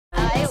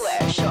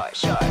Hi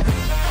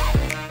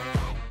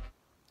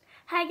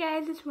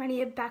guys, it's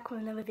Rania back with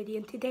another video,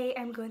 and today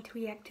I'm going to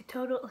react to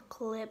Total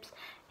Eclipse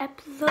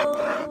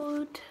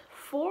episode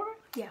 4?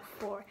 Yeah,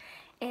 4.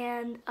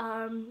 And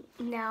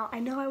now I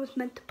know I was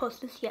meant to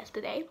post this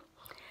yesterday,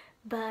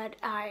 but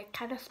I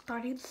kind of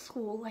started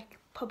school, like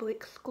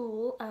public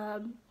school.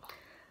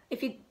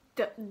 If you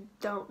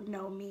don't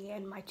know me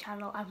and my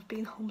channel, I've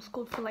been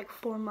homeschooled for like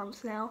 4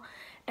 months now,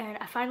 and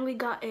I finally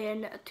got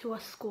in to a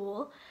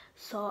school,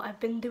 so I've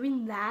been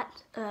doing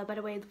that. By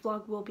the way, the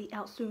vlog will be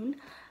out soon,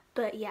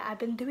 but yeah, I've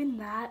been doing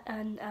that,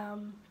 and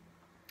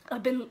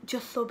I've been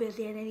just so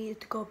busy and I needed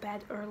to go to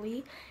bed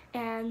early,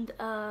 and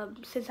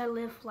since I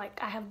live,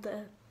 like, I have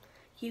the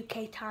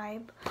UK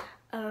time,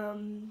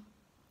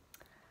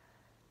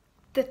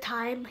 the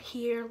time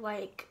here,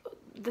 like,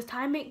 the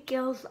time it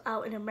goes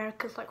out in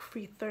America is like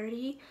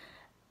 3:30,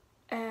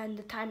 and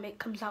the time it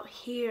comes out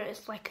here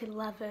is like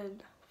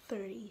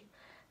 11:30,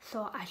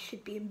 so I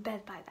should be in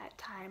bed by that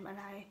time, and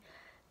I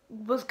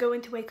was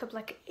going to wake up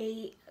like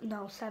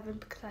 7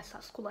 because I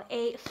start school at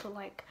 8, so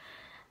like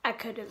I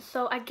couldn't.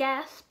 So I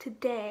guess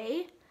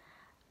today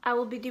I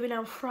will be doing it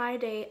on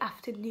Friday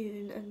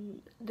afternoon,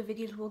 and the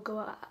videos will go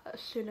out as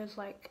soon as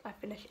like I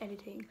finish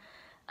editing.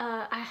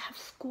 I have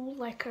school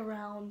like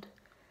around,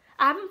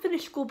 I haven't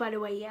finished school by the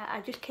way yet.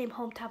 I just came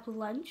home to have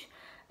lunch,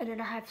 and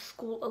then I have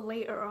school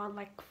later on,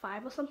 like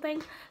 5 or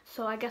something.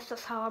 So I guess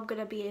that's how I'm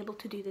gonna be able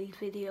to do these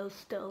videos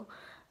still.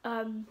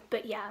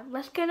 But yeah,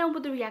 let's get on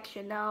with the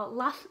reaction. Now,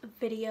 last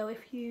video,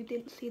 if you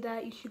didn't see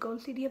that, you should go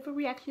and see the other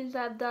reactions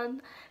I've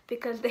done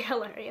because they're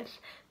hilarious.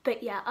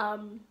 But yeah,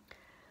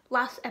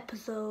 last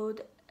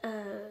episode,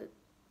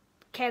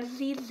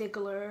 Kenzie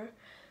Ziegler,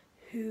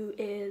 who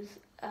is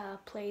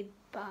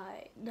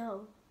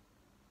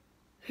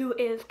who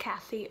is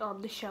Cassie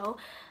on the show,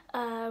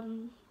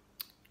 and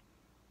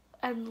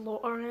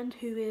Lauren,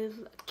 who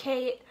is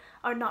Kate,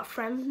 are not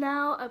friends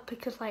now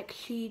because like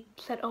she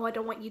said, oh, I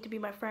don't want you to be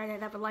my friend, I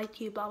never liked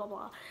you, blah blah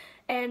blah.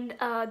 And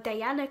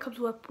Diana comes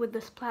up with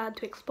this plan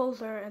to expose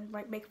her and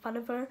like make fun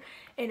of her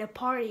in a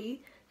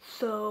party,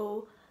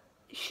 so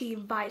she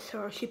invites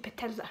her, or she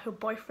pretends that her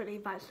boyfriend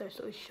invites her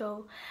to a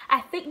show. I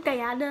think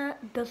Diana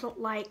doesn't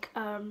like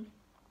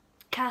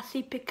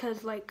Cassie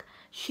because like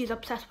she's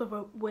obsessed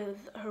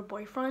with her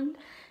boyfriend,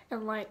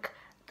 and like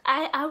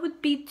I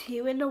would be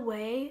too in a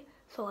way.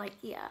 So like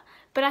yeah,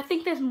 but I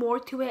think there's more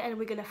to it, and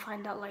we're gonna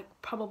find out like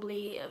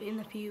probably in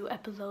a few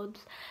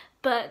episodes.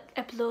 But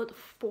episode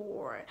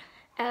 4,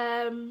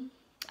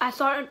 I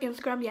saw it on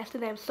Instagram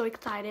yesterday. I'm so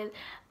excited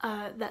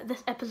that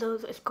this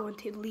episode is going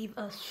to leave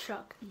us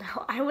shook.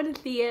 Now I want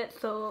to see it,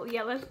 so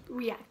yeah, let's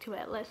react to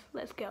it.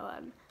 Let's go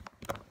on.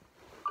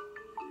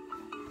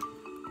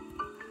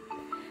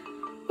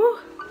 Whew.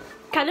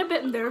 Kind of a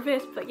bit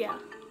nervous, but yeah.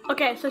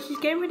 Okay, so she's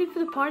getting ready for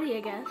the party, I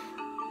guess.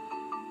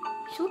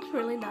 She looks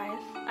really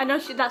nice. I know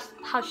that's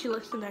how she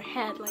looks in her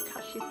head, like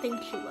how she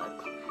thinks she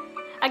looks.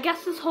 I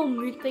guess this whole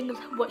mood thing is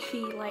what she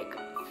like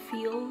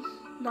feels.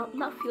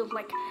 Not feels,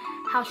 like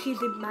how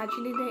she's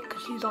imagining it,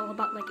 because she's all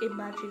about like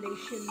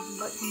imagination,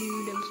 like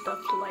mood and stuff.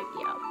 So like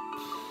yeah,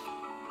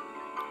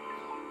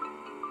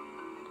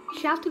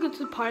 she has to go to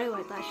the party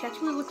like that. She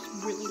actually looks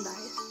really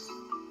nice,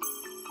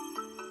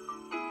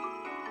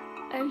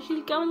 and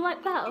she's going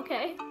like that.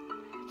 Okay,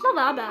 it's not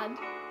that bad.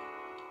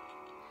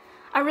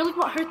 I really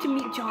want her to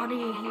meet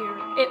Johnny here.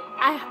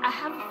 I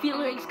have a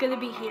feeling it's gonna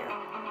be here.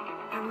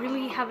 I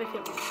really have a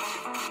feeling.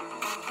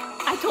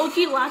 I told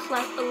you last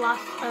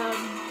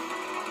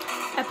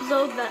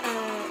episode that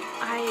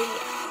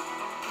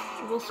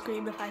I will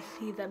scream if I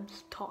see them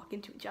talking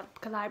to each other,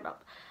 because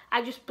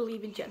I just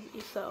believe in Gen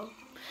Z. So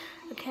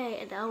okay,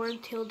 and now we're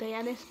until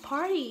Diana's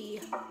party.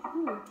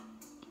 Ooh.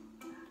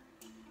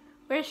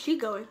 Where's she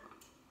going?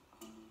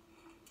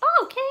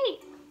 Oh,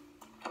 Kate.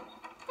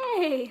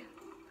 Hey.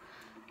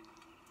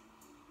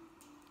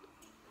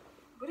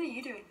 What are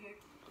you doing here?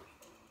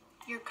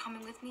 You're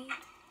coming with me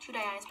to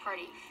Diana's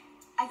party.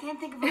 I can't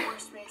think of a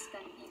worse way to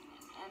spend an evening,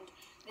 and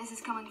this is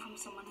coming from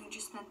someone who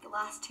just spent the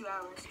last 2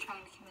 hours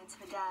trying to convince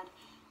her dad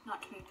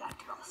not to move back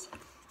to Boston.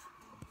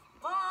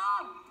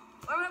 Mom!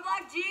 Where are my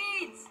black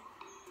jeans?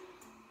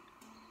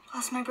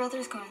 Plus, my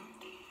brother's going.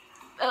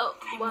 Oh,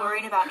 I'm wow.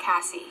 worried about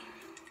Cassie.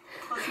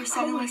 Well, if you're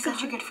suddenly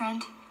such a good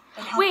friend,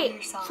 then help Wait,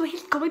 yourself. so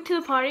he's going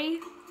to the party?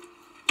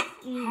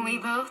 We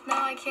both know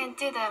I can't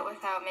do that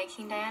without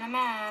making Diana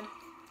mad.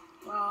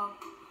 Well,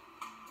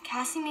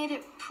 Cassie made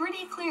it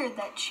pretty clear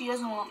that she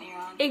doesn't want me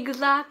around.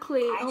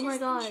 Exactly. I Oh just my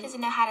think god. she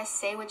doesn't know how to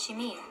say what she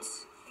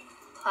means.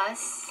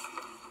 Plus,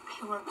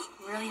 I worked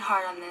really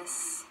hard on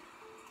this,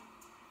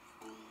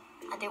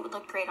 and it would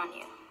look great on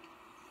you.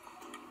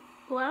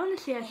 Well, I want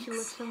to see how she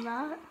looks in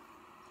that.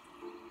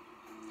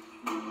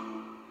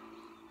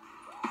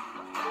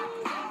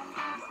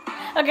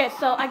 Okay,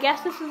 so I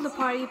guess this is the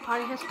party.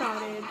 Party has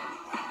started.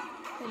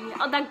 And yeah,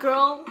 oh, that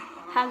girl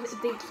has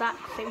the exact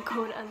same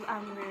coat as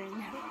I'm wearing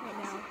right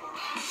now.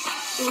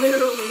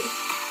 Literally,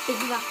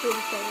 exactly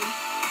the same.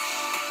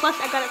 Plus,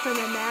 I got it from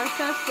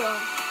America, so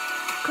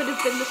could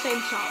have been the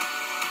same shop.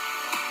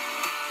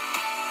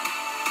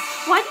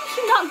 Why did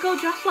she not go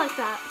dressed like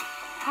that?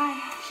 Hi.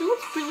 She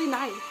looks really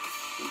nice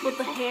with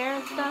the hair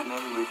and stuff.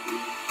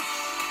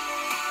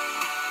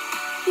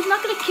 He's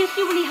not gonna kiss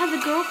you when he has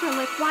a girlfriend.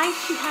 Like, why is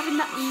she having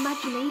that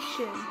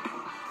imagination?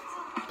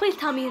 Please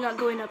tell me you're not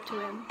going up to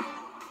him.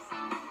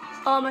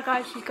 Oh my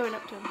god, she's going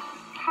up to him.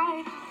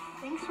 Hi.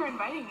 Thanks for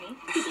inviting me.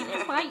 He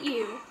didn't invite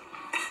you.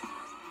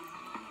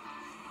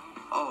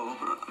 Oh,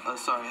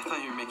 sorry. I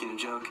thought you were making a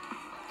joke.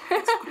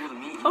 It's cool to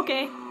meet you.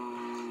 Okay.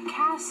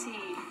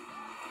 Cassie.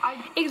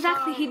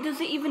 Exactly, he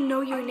doesn't even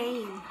know your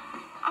name.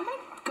 I'm gonna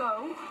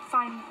go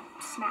find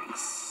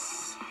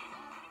snacks.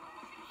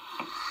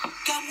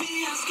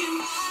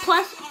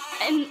 Plus,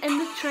 in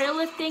the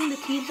trailer thing, the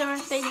teaser, I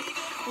think,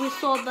 we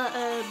saw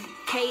that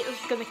Kate is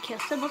gonna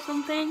kiss him or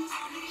something.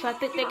 So I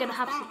think they're gonna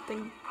have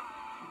something.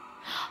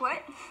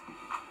 What?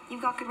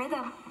 You've got good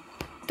rhythm.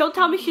 Don't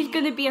tell me she's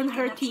gonna be on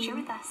her That's true team.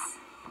 with us.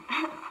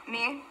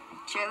 Me?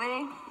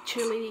 Cheerleading?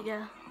 Cheerleading,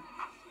 yeah.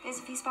 There's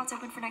a few spots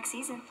open for next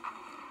season.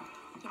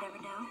 You never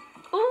know.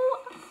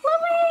 Oh,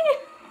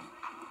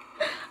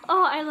 Lily!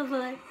 Oh, I love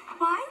Lily.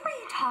 Why were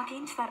you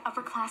talking to that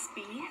upper class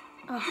B?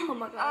 Oh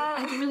my god,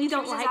 I really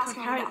don't she was like just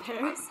her asking where the character.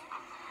 bathroom was.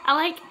 I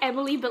like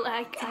Emily, but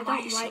like I Why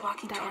don't is she like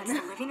walking towards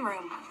Diana. the living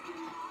room?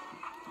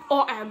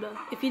 Or Amber,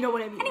 if you know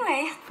what I mean.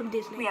 Anyway, From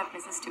Disney. we have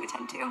business to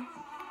attend to.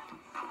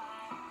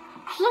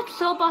 She looks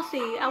so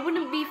bossy. I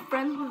wouldn't be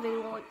friends with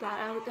anyone like that.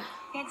 I would...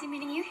 Fancy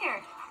meeting you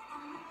here.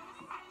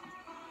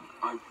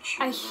 Aren't you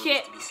I nervous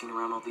shit. to be seen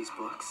around all these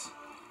books?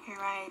 You're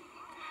right.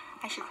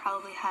 I should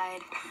probably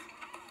hide.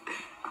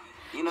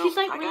 You know, She's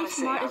like I really gotta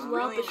say, smart as I'm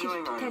well, really but she's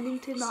enjoying our pretending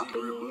to not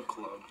secret be. book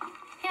club.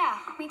 Yeah,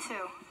 me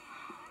too.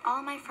 All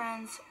of my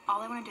friends,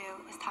 all they want to do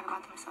is talk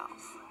about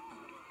themselves.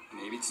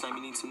 Maybe it's time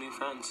you need some new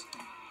friends.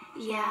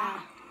 Yeah.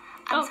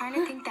 I'm Oh.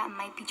 starting to think that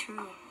might be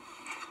true.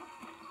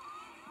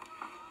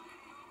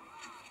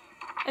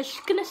 I'm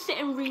just gonna sit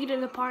and read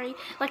at a party.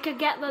 Like, I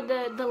get that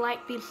the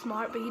like being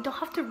smart, but you don't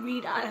have to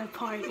read at a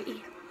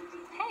party.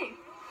 Hey,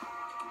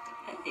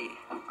 Hey,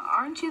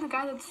 aren't you the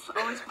guy that's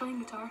always playing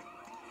guitar?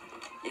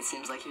 it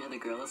seems like you're the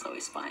girl that's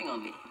always spying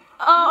on me.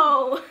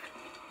 Oh!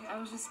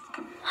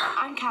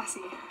 I'm Cassie.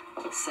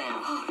 Sam,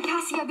 Oh,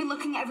 Cassie, I've been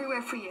looking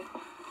everywhere for you.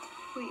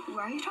 Wait,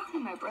 why are you talking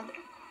to my brother?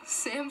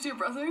 Sam's your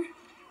brother?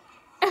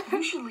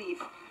 You should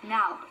leave.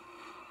 Now.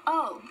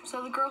 Oh,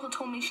 so the girl who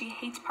told me she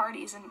hates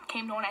parties and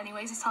came to one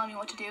anyways is telling me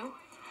what to do?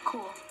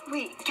 Cool.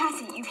 Wait,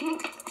 Cassie, you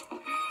can't...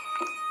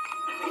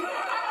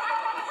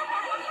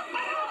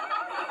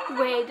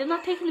 Wait, they're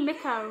not taking the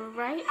mic out,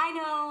 right? I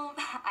know.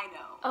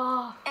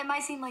 Oh. It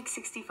might seem like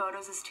 60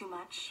 photos is too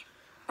much,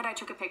 but I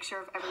took a picture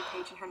of every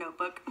page in her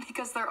notebook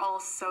because they're all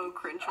so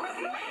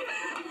cringeworthy.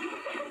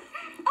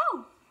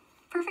 Oh,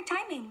 perfect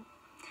timing.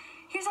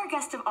 Here's our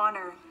guest of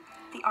honor,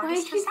 the Why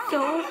is artist she herself.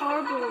 so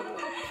horrible?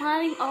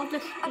 Planning all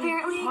this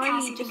Apparently, party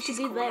Cassie just thinks to she's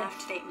do cool this.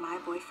 enough to date my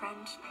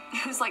boyfriend,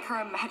 who's like her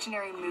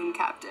imaginary moon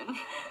captain.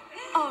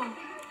 Oh,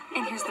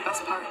 and here's the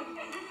best part.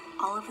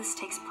 All of this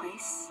takes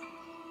place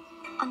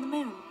on the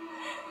moon.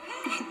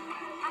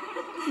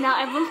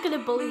 Now everyone's gonna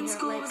bully Moon her.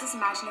 School Like, was this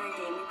imaginary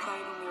game we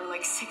played when we were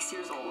like 6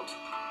 years old.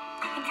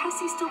 And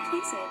Cassie still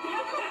plays it.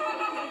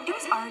 It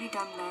was already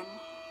done then.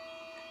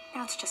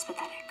 Now it's just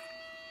pathetic.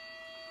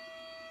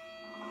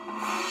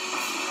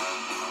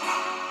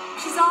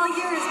 She's all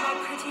yours, my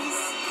pretties.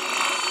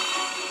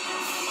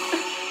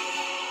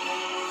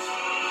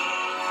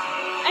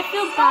 I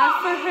feel bad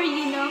for her,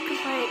 you know,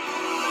 cause like,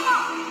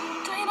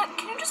 Diana,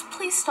 can you just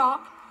please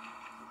stop?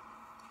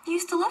 You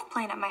used to love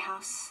playing at my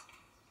house.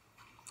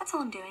 That's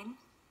all I'm doing.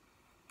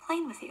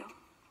 Playing with you.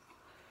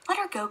 Let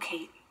her go,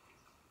 Kate.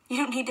 You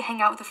don't need to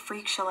hang out with a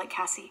freak show like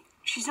Cassie.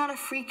 She's not a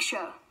freak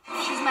show.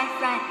 She's my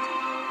friend.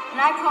 And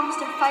I promise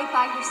to fight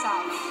by her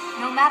side,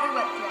 no matter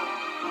what threat.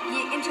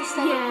 Be it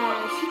interstellar yeah,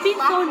 war, she's being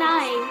black so holes,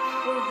 nice.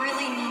 or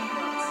really mean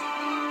girls.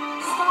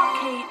 Stop,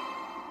 Kate.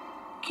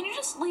 Can you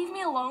just leave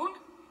me alone?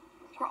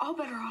 We're all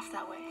better off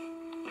that way.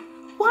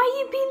 Why are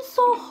you being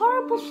so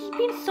horrible? She's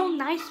being so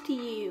nice to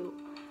you.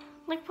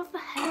 Like, what the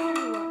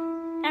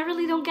hell? I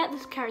really don't get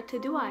this character,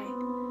 do I?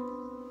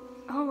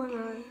 Oh my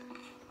god.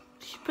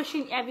 She's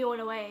pushing everyone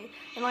away.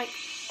 And like,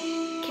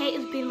 Kate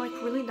is being like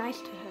really nice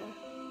to her.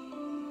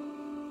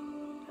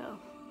 Oh,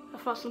 I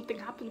thought something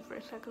happened for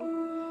a second.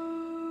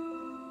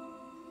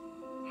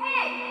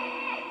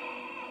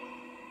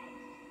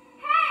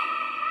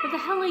 What the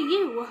hell are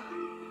you?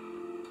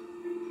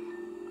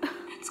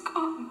 It's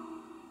gone.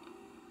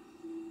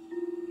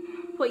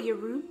 What, your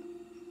room?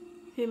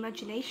 Your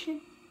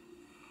imagination?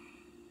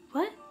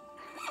 What?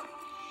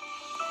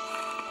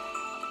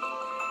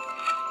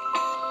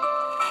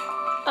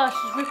 Oh,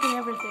 she's ripping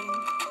everything.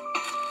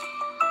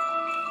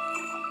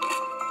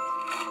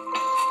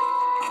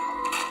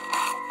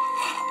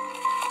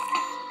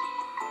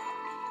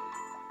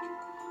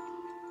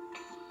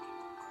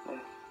 Hey,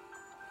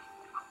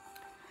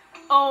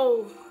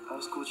 Oh, that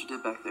was cool what you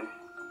did back there.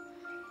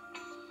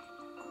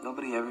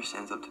 Nobody ever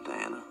stands up to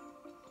Diana,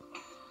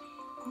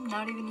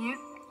 Not even you?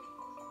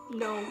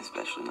 no.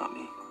 especially not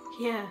me.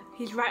 Yeah,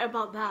 he's right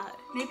about that.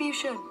 Maybe you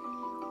should.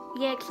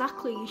 Yeah,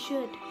 exactly, you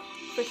should.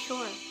 For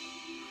sure.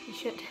 You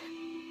should.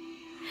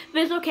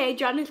 But it's okay,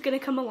 Johnny's gonna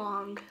come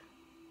along.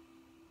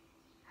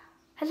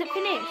 Has it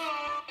finished?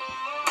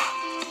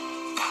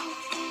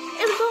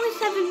 It was only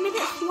 7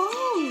 minutes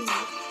long.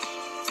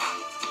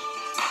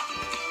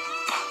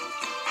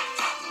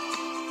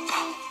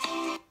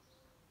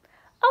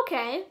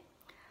 Okay,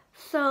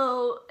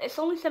 so it's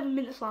only 7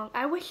 minutes long.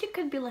 I wish it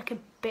could be like a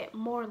bit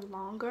more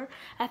longer.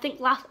 I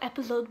think last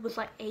episode was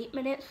like 8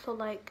 minutes, so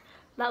like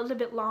that was a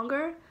bit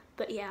longer,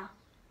 but yeah.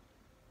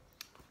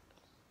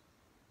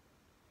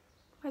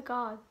 Oh my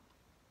god,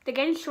 they're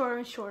getting shorter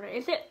and shorter.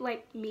 Is it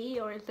like me,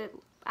 or is it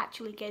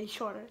actually getting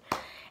shorter?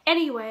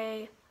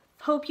 Anyway,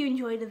 hope you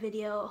enjoyed the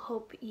video.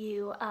 Hope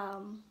you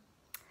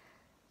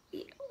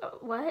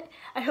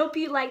I hope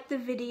you liked the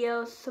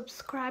video.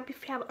 Subscribe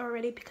if you haven't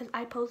already, because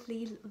I post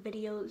these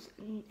videos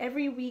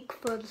every week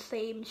for the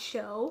same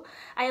show.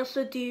 I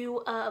also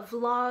do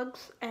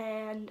vlogs,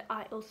 and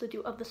I also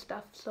do other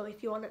stuff. So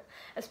if you want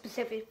a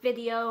specific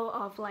video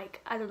of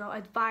like, I don't know,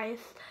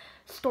 advice,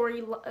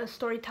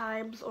 story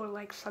times, or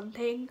like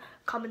something,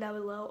 comment down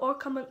below, or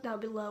comment down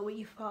below what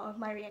you thought of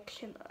my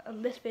reaction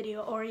on this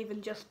video, or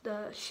even just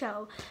the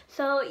show.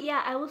 So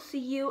yeah, I will see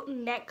you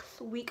next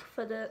week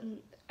for the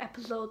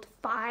episode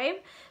 5.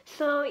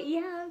 So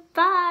yeah,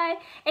 bye.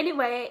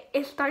 Anyway,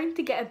 it's starting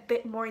to get a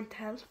bit more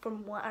intense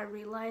from what I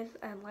realized,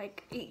 and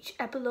like each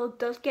episode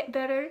does get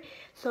better.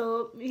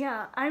 So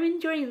yeah, I'm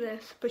enjoying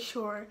this for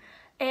sure.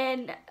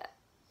 And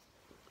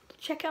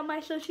check out my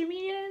social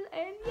media,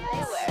 and yeah.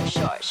 I wear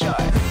short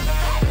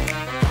shorts.